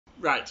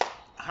Right,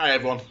 hi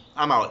everyone,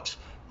 I'm Alex.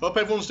 Hope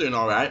everyone's doing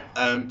alright.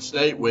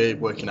 Today we're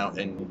working out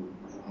in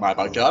my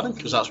back garden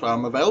because that's where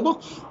I'm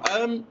available.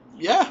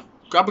 Yeah,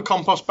 grab a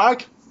compost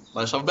bag,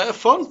 let's have a bit of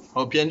fun.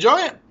 Hope you enjoy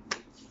it.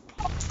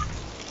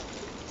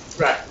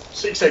 Right,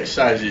 6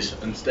 exercises,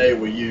 and today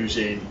we're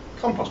using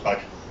compost bag.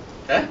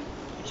 Okay,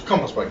 it's a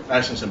compost bag,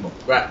 nice and simple.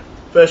 Right,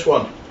 first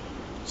one,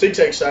 6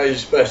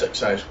 exercises, first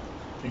exercise.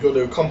 You've got to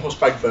do a compost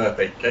bag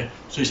burpee, okay?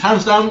 So his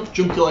hands down,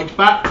 jump your legs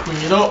back, bring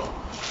it up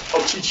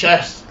to your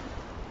chest,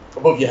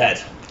 above your head.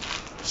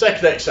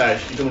 Second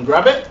exercise, you're going to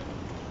grab it,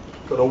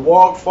 you're going to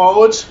walk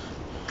forwards,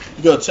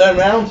 you're going to turn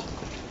around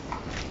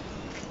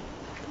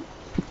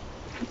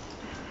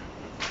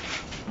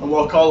and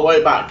walk all the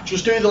way back.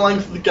 Just do the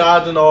length of the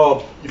garden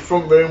or your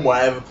front room,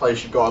 whatever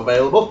place you've got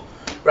available.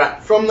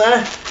 Right, from there,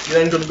 you're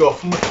then going to go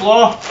from the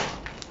floor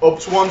up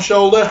to one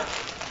shoulder,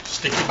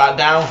 stick it back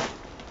down,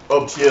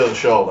 up to the other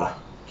shoulder.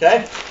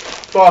 Okay?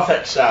 Fourth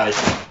exercise,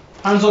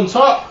 hands on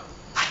top,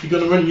 you're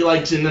going to run your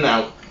legs in and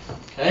out.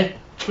 Okay?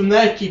 From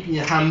there, keeping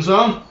your hands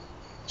on,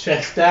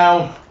 chest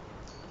down,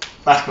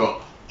 back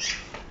up.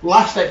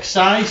 Last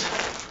exercise,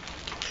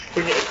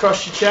 bring it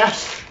across your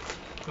chest,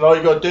 and all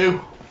you got to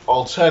do,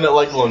 alternate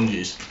leg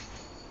lunges.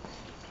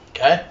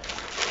 Okay?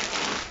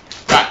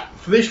 Right,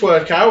 for this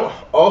workout,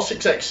 all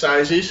 6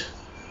 exercises,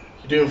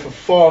 you're doing for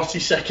 40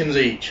 seconds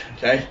each.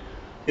 Okay?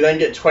 You then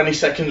get 20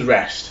 seconds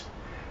rest.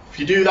 If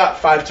you do that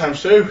 5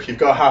 times through, you've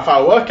got a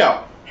half-hour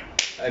workout.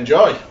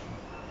 Enjoy!